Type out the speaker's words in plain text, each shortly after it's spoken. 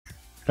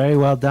Very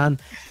well done.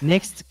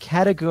 Next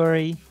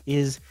category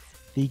is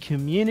the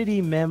Community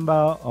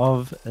Member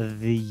of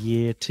the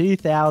Year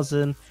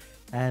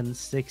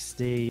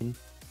 2016.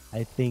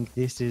 I think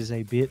this is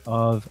a bit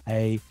of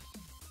a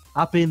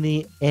up in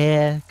the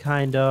air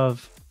kind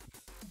of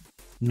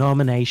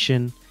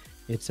nomination.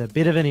 It's a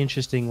bit of an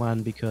interesting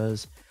one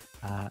because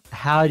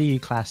how do you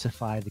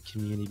classify the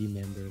Community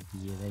Member of the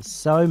Year? There's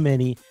so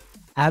many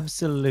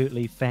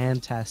absolutely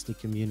fantastic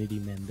community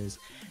members,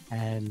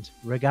 and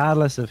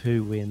regardless of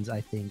who wins,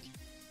 I think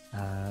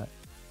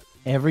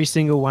every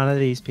single one of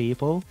these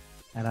people,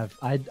 and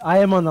I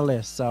am on the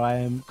list, so I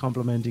am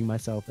complimenting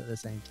myself at the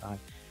same time,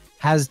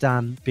 has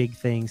done big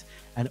things,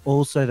 and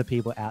also the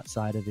people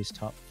outside of this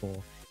top four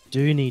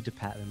do need to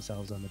pat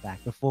themselves on the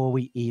back before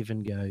we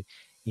even go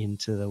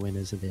into the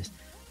winners of this.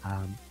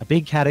 A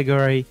big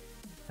category,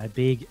 a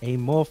big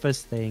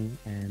amorphous thing,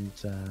 and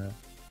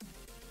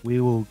we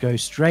will go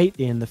straight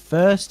in. The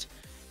first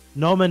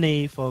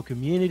nominee for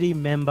Community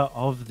Member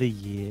of the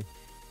Year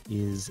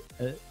is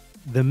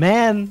the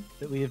man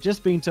that we have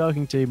just been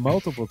talking to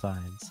multiple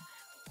times,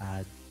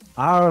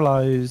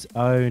 RLO's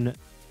own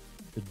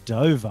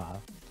Dover.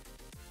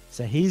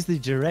 So he's the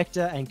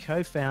director and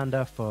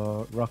co-founder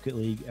for Rocket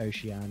League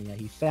Oceania.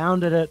 He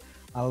founded it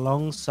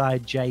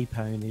alongside Jay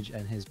Ponage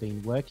and has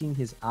been working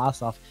his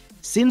ass off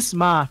since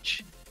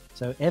March.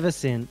 So ever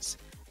since,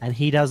 and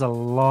he does a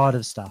lot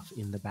of stuff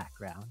in the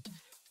background.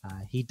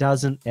 He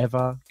doesn't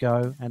ever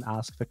go and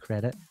ask for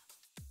credit.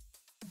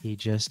 He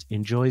just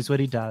enjoys what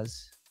he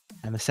does.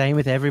 And the same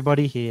with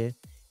everybody here,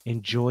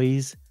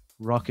 enjoys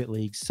Rocket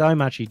League so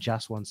much he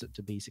just wants it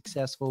to be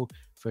successful,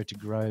 for it to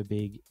grow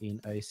big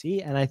in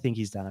OCE, and I think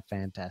he's done a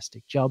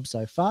fantastic job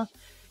so far.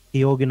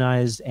 He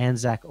organized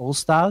Anzac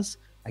All-Stars,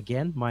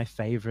 again, my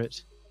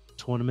favorite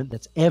tournament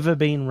that's ever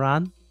been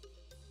run,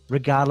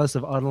 regardless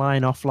of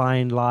online,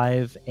 offline,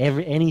 live,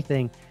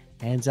 anything.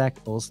 Anzac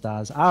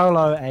All-Stars,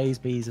 RLO, A's,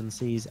 B's, and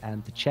C's,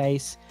 and the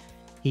Chase.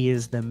 He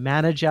is the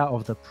manager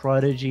of the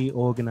Prodigy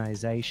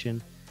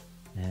organization,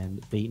 and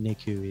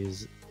Beatnik, who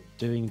is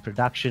doing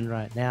production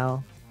right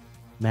now,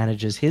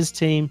 manages his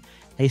team.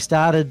 He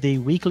started the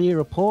weekly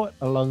report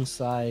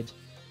alongside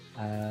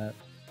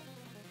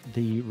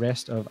the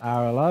rest of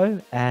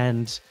RLO,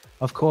 and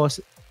of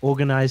course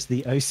organized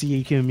the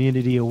OCE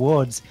Community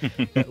Awards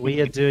that we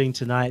are doing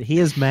tonight. He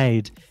has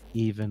made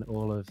even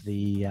all of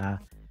the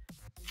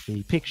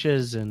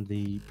pictures and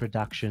the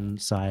production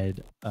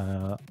side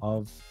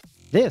of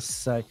this.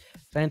 So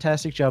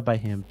fantastic job by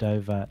him,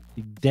 Dover.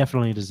 He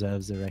definitely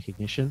deserves the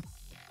recognition.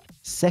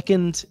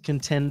 Second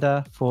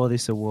contender for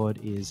this award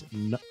is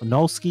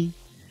Nolski,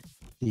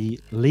 the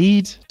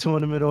lead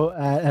tournament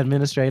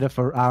administrator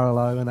for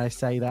RLO, and I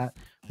say that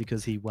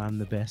because he won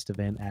the best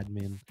event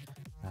admin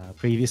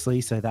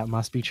previously, so that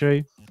must be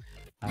true.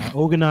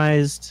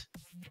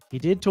 He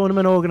did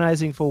tournament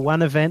organizing for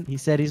one event. He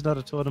said he's not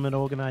a tournament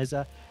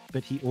organizer,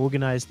 but he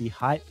organized the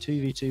Hype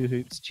 2v2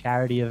 Hoops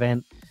charity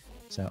event,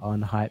 so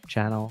on Hype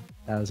channel.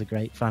 That was a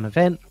great fun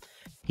event.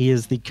 He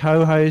is the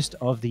co-host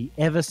of the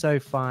ever so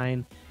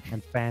fine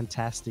and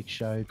fantastic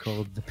show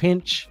called The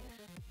Pinch.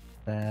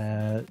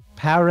 The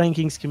Power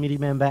Rankings committee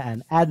member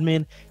and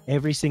admin.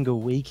 Every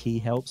single week he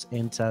helps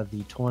enter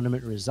the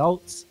tournament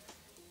results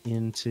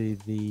into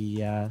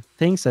the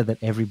thing so that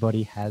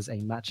everybody has a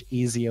much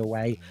easier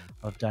way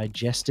of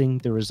digesting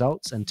the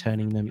results and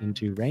turning them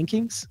into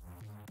rankings.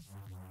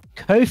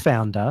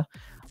 Co-founder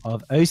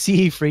of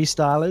OCE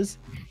Freestylers,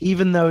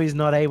 even though he's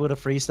not able to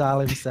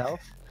freestyle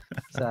himself.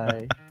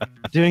 So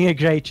doing a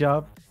great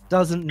job.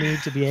 Doesn't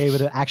need to be able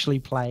to actually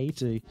play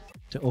to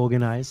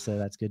organize, so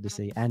that's good to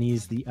see. And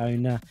he's the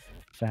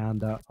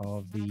founder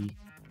of the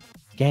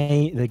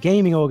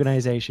gaming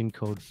organization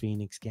called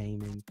Phoenix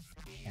Gaming.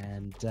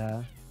 And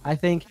I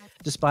think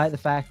despite the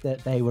fact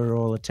that they were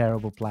all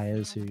terrible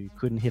players who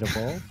couldn't hit a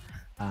ball,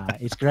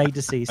 it's great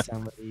to see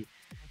somebody,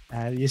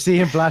 you see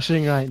him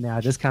blushing right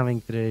now, just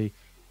coming through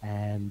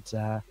and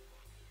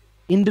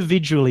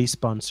individually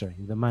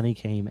sponsoring. The money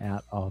came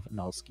out of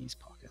Nolski's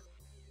pocket.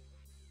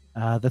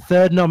 The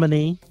third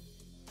nominee,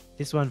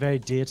 this one very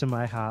dear to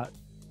my heart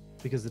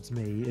because it's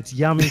me. It's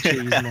Yummy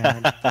Cheese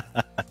Man,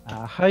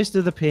 host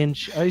of The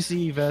Pinch,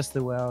 OCE vs.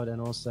 the World,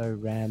 and also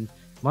ran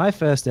my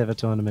first ever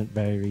tournament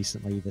very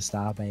recently, the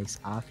Starbase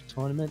Arc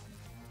tournament,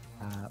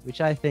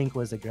 which I think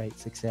was a great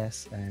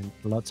success, and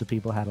lots of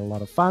people had a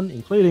lot of fun,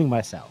 including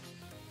myself.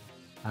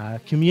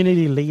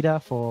 Community leader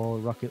for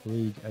Rocket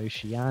League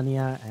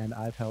Oceania, and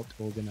I've helped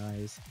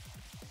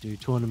do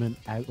tournament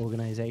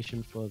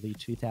organization for the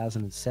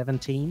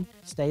 2017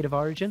 State of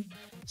Origin.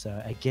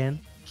 So again,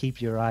 keep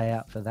your eye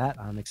out for that.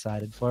 I'm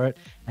excited for it,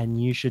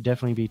 and you should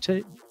definitely be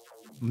too.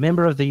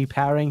 Member of the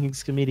Power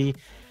Rankings committee,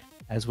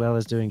 as well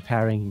as doing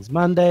Power Rankings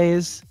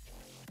Mondays,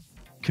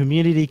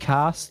 community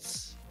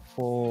casts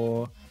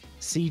for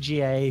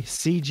CGA,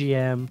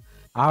 CGM,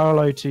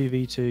 RLO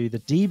 2v2, the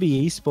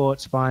DB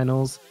Esports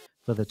finals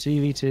for the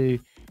 2v2,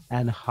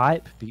 and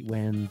Hype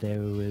when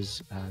there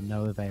was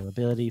no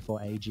availability for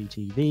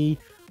AGTV,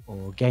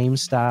 or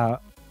GameStar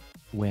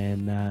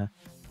when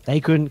they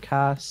couldn't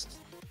cast.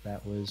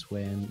 That was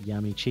when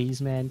Yummy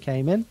Cheese Man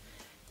came in,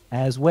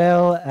 as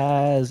well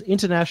as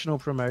international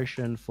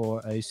promotion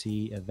for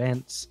OCE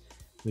events,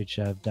 which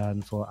I've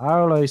done for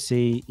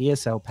RLOC,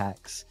 ESL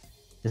packs,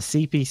 the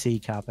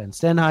CPC Cup, and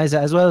Sennheiser,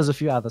 as well as a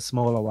few other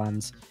smaller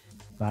ones.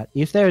 But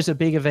if there is a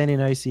big event in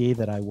OCE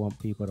that I want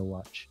people to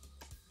watch,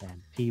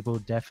 then people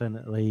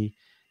definitely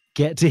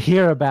get to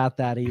hear about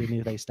that, even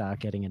if they start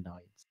getting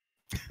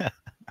annoyed.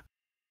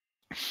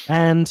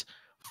 And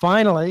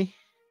finally,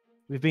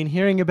 we've been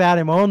hearing about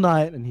him all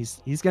night, and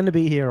he's going to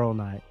be here all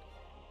night.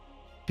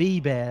 B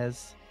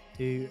Bears,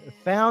 who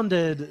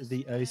founded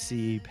the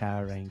OCE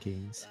Power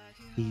Rankings.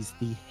 He's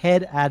the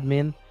head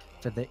admin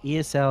for the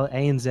ESL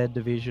ANZ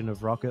division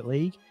of Rocket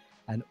League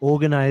and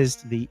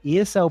organized the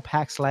ESL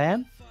PAX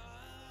LAN,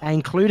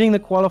 including the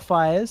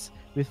qualifiers,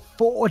 with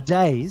 4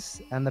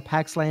 days and the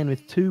PAX LAN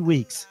with 2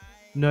 weeks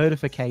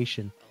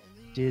notification.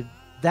 Did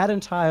that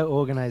entire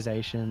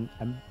organization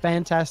a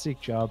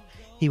fantastic job.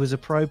 He was a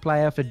pro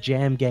player for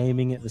Jam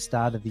Gaming at the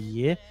start of the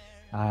year.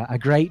 A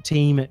great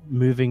team at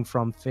moving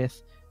from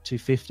 5th to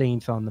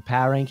 15th on the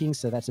power rankings,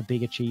 so that's a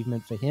big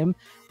achievement for him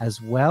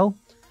as well.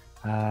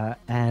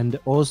 And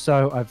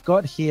also, I've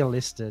got here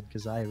listed,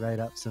 because I wrote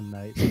up some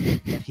notes,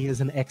 that he is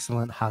an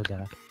excellent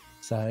hugger.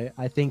 So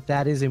I think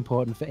that is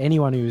important for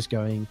anyone who is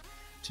going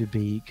to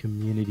be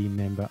Community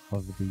Member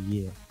of the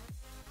Year.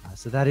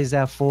 So that is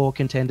our 4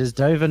 contenders: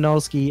 Dover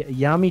Nolski,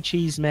 Yummy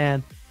Cheese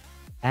Man,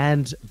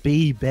 and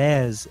B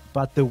Bears.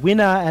 But the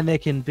winner, and there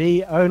can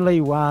be only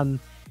one,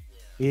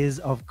 is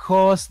of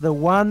course the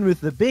one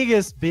with the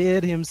biggest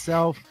beard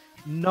himself,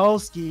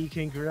 Nolski.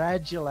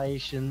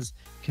 Congratulations,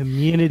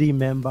 Community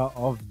Member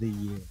of the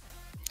Year.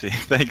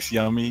 Thanks,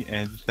 Yummy,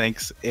 and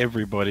thanks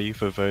everybody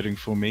for voting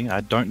for me.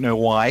 I don't know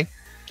why,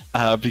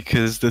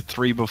 because the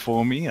 3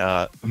 before me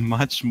are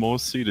much more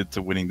suited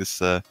to winning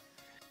this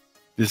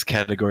this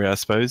category, I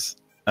suppose.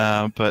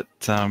 But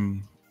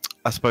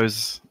I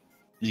suppose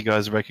you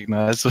guys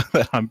recognize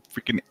that I'm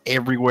freaking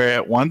everywhere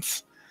at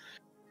once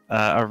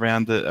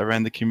around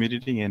the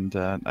community, and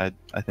I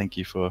thank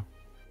you for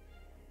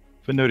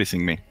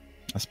noticing me.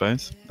 I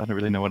suppose I don't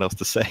really know what else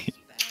to say.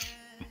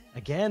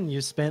 Again,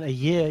 you spent a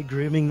year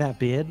grooming that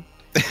beard.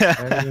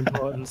 Very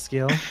important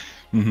skill.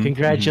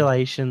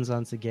 Congratulations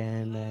once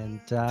again,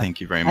 and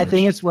thank you very much. I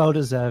think it's well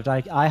deserved.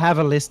 I have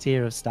a list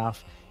here of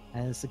stuff,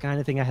 and it's the kind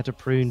of thing I had to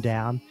prune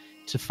down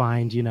to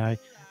find, you know,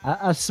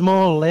 a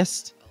small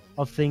list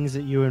of things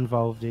that you're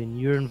involved in.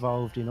 You're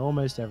involved in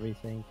almost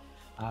everything,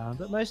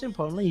 but most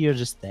importantly, you're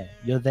just there.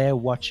 You're there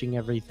watching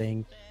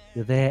everything.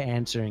 You're there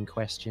answering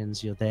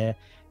questions. You're there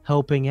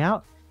helping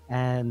out,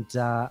 and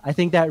I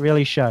think that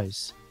really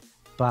shows.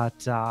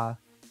 But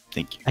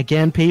thank you.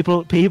 Again,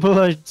 people are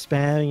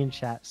spamming in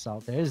chat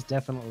salt. There is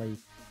definitely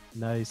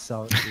no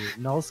salt here.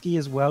 Nolski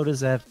is well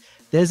deserved.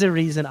 There's a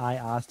reason I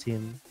asked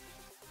him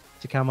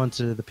to come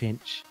onto the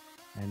pinch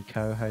and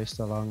co-host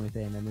along with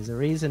him, and there's a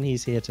reason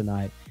he's here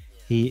tonight.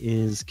 He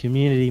is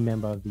Community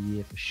Member of the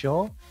Year for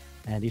sure,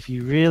 and if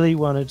you really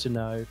wanted to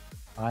know,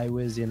 I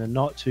was in a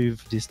not too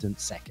distant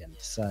second.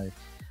 So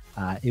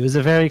it was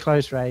a very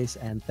close race,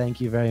 and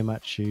thank you very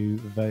much to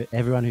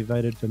everyone who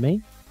voted for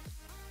me.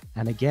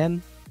 And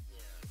again,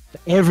 for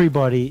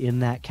everybody in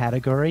that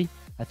category,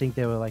 I think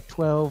there were like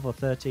 12 or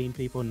 13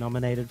 people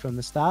nominated from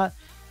the start,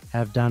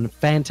 have done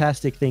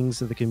fantastic things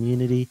for the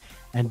community,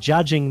 and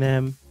judging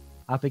them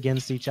up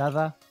against each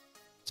other,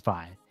 it's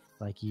fine.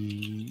 Like,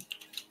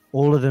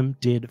 all of them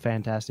did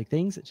fantastic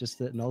things. It's just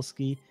that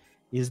Nolski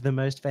is the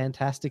most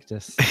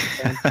fantasticest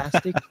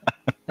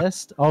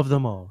of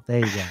them all. There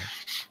you go.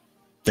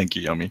 Thank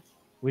you, Yummy.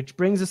 Which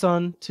brings us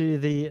on to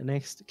the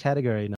next category.